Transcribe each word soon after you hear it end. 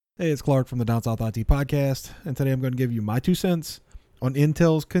Hey, it's Clark from the Down South IT Podcast, and today I'm going to give you my 2 cents on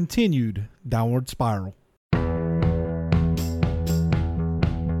Intel's continued downward spiral.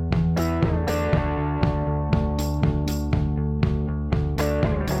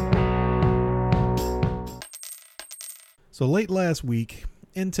 So late last week,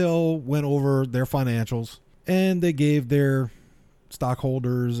 Intel went over their financials, and they gave their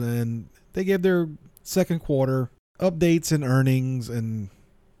stockholders and they gave their second quarter updates and earnings and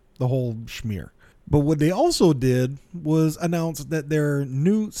the whole schmear. But what they also did was announce that their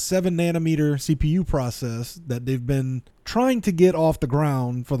new 7 nanometer CPU process that they've been trying to get off the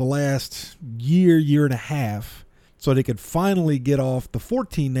ground for the last year and a half, so they could finally get off the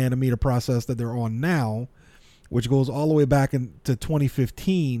 14 nanometer process that they're on now, which goes all the way back into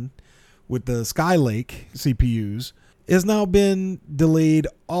 2015 with the Skylake CPUs, has now been delayed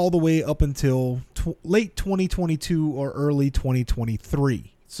all the way up until late 2022 or early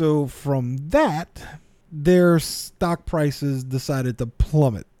 2023. So from that, their stock prices decided to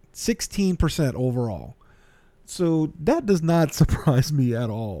plummet 16% overall. So that does not surprise me at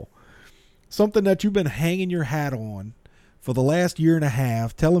all. Something that you've been hanging your hat on for the last year and a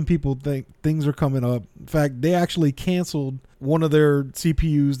half, telling people things are coming up. In fact, they actually canceled one of their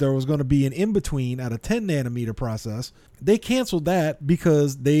CPUs. There was going to be an in-between at a 10 nanometer process. They canceled that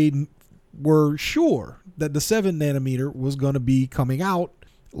because they were sure that the 7 nanometer was going to be coming out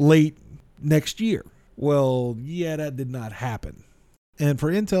late next year. Well, yeah, that did not happen. And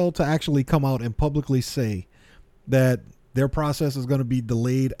for Intel to actually come out and publicly say that their process is going to be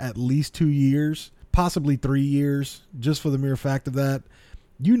delayed at least 2 years, possibly 3 years, just for the mere fact of that,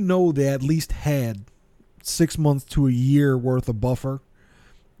 you know they at least had 6 months to a year worth of buffer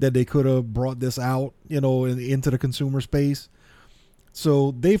that they could have brought this out, into the consumer space.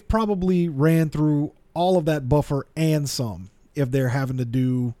 So they've probably ran through all of that buffer and some if they're having to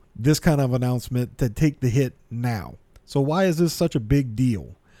do this kind of announcement to take the hit now. So why is this such a big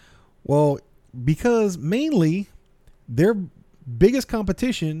deal? Well, because mainly their biggest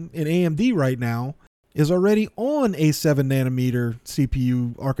competition in AMD right now is already on a 7 nanometer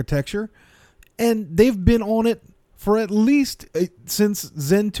CPU architecture, and they've been on it for at least since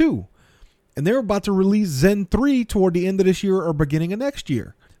Zen 2. And they're about to release Zen 3 toward the end of this year or beginning of next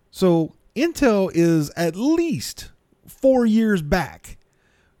year. So Intel is at least 4 years back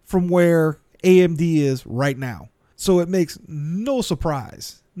from where AMD is right now. So it makes no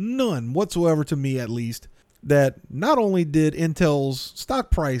surprise, none whatsoever to me at least, that not only did Intel's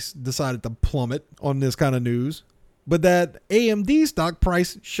stock price decided to plummet on this kind of news, but that AMD's stock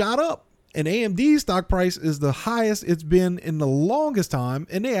price shot up. And AMD's stock price is the highest it's been in the longest time,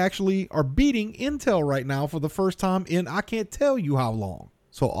 and they actually are beating Intel right now for the first time in I can't tell you how long.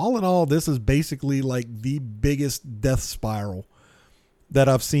 So all in all, this is basically like the biggest death spiral that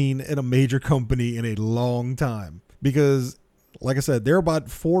I've seen in a major company in a long time. Because, like I said, they're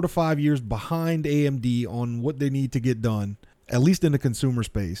about 4 to 5 years behind AMD on what they need to get done, at least in the consumer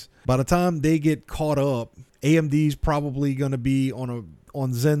space. By the time they get caught up, AMD's probably going to be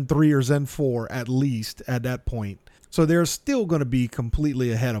on Zen 3 or Zen 4 at least at that point. So they're still going to be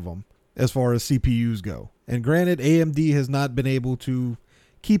completely ahead of them as far as CPUs go. And granted, AMD has not been able to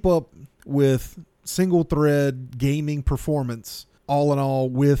keep up with single thread gaming performance all in all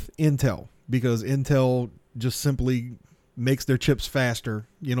with Intel, because Intel just simply makes their chips faster,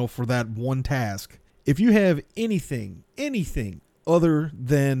 for that one task. If you have anything other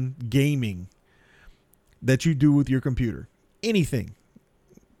than gaming that you do with your computer, anything,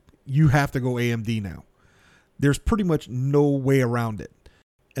 you have to go AMD now. There's pretty much no way around it.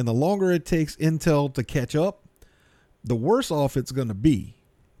 And the longer it takes Intel to catch up, the worse off it's going to be,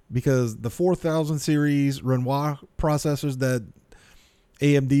 because the 4000 series Renoir processors that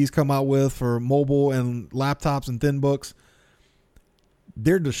AMD's come out with for mobile and laptops and thinbooks,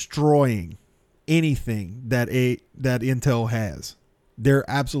 they're destroying anything that Intel has. They're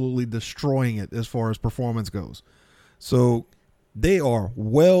absolutely destroying it as far as performance goes. So they are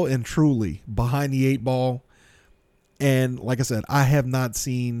well and truly behind the 8 ball. And like I said, I have not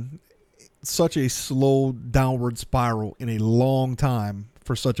seen such a slow downward spiral in a long time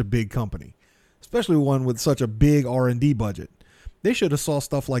for such a big company, especially one with such a big R&D budget. They should have saw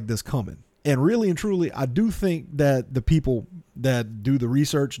stuff like this coming. And really and truly, I do think that the people that do the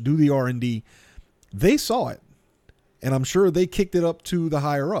research, do the R&D, they saw it. And I'm sure they kicked it up to the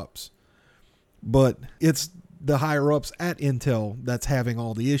higher ups. But it's the higher ups at Intel that's having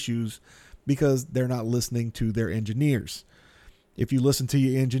all the issues because they're not listening to their engineers. If you listen to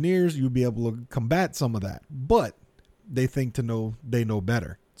your engineers, you'll be able to combat some of that. But they think they know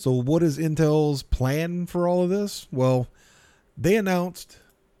better. So what is Intel's plan for all of this? Well, they announced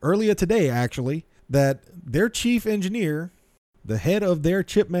earlier today, actually, that their chief engineer, the head of their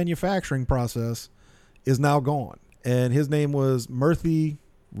chip manufacturing process, is now gone. And his name was Murthy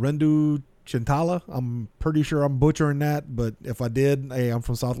Rendu Chintala. I'm pretty sure I'm butchering that, but if I did, hey, I'm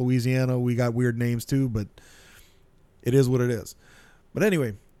from South Louisiana. We got weird names too, but it is what it is. But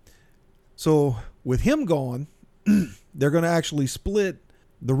anyway, so with him gone, they're going to actually split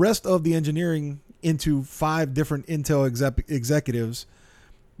the rest of the engineering into 5 different Intel executives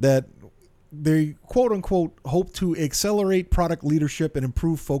that they quote unquote hope to accelerate product leadership and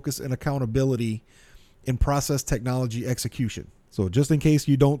improve focus and accountability in process technology execution. So just in case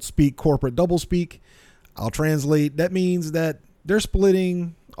you don't speak corporate doublespeak, I'll translate. That means that they're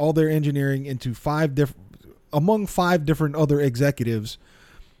splitting all their engineering into 5 different other executives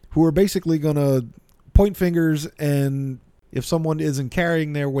who are basically going to point fingers, and if someone isn't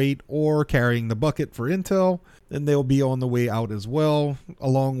carrying their weight or carrying the bucket for Intel, then they'll be on the way out as well,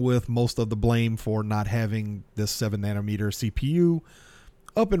 along with most of the blame for not having this 7 nanometer CPU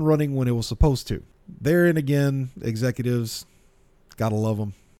up and running when it was supposed to. Therein again, executives, gotta love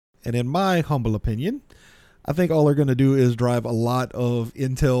them. And in my humble opinion, I think all they're going to do is drive a lot of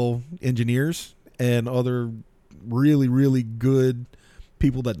Intel engineers and other really, really good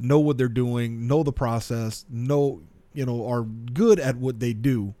people that know what they're doing, know the process, are good at what they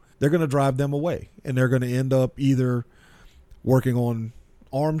do. They're going to drive them away, and they're going to end up either working on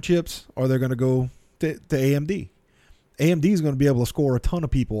ARM chips or they're going to go to AMD. AMD is going to be able to score a ton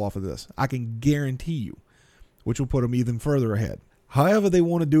of people off of this. I can guarantee you, which will put them even further ahead. However they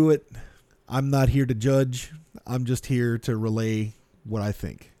want to do it, I'm not here to judge. I'm just here to relay what I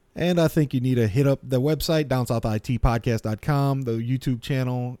think. And I think you need to hit up the website, downsouthitpodcast.com, the YouTube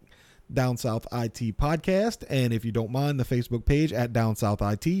channel, Down South IT Podcast. And if you don't mind, the Facebook page at Down South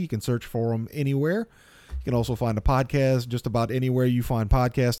IT. You can search for them anywhere. You can also find a podcast just about anywhere you find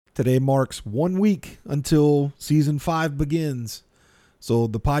podcasts. Today marks 1 week until season 5 begins. So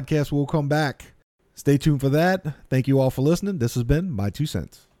the podcast will come back. Stay tuned for that. Thank you all for listening. This has been My 2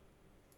 Cents.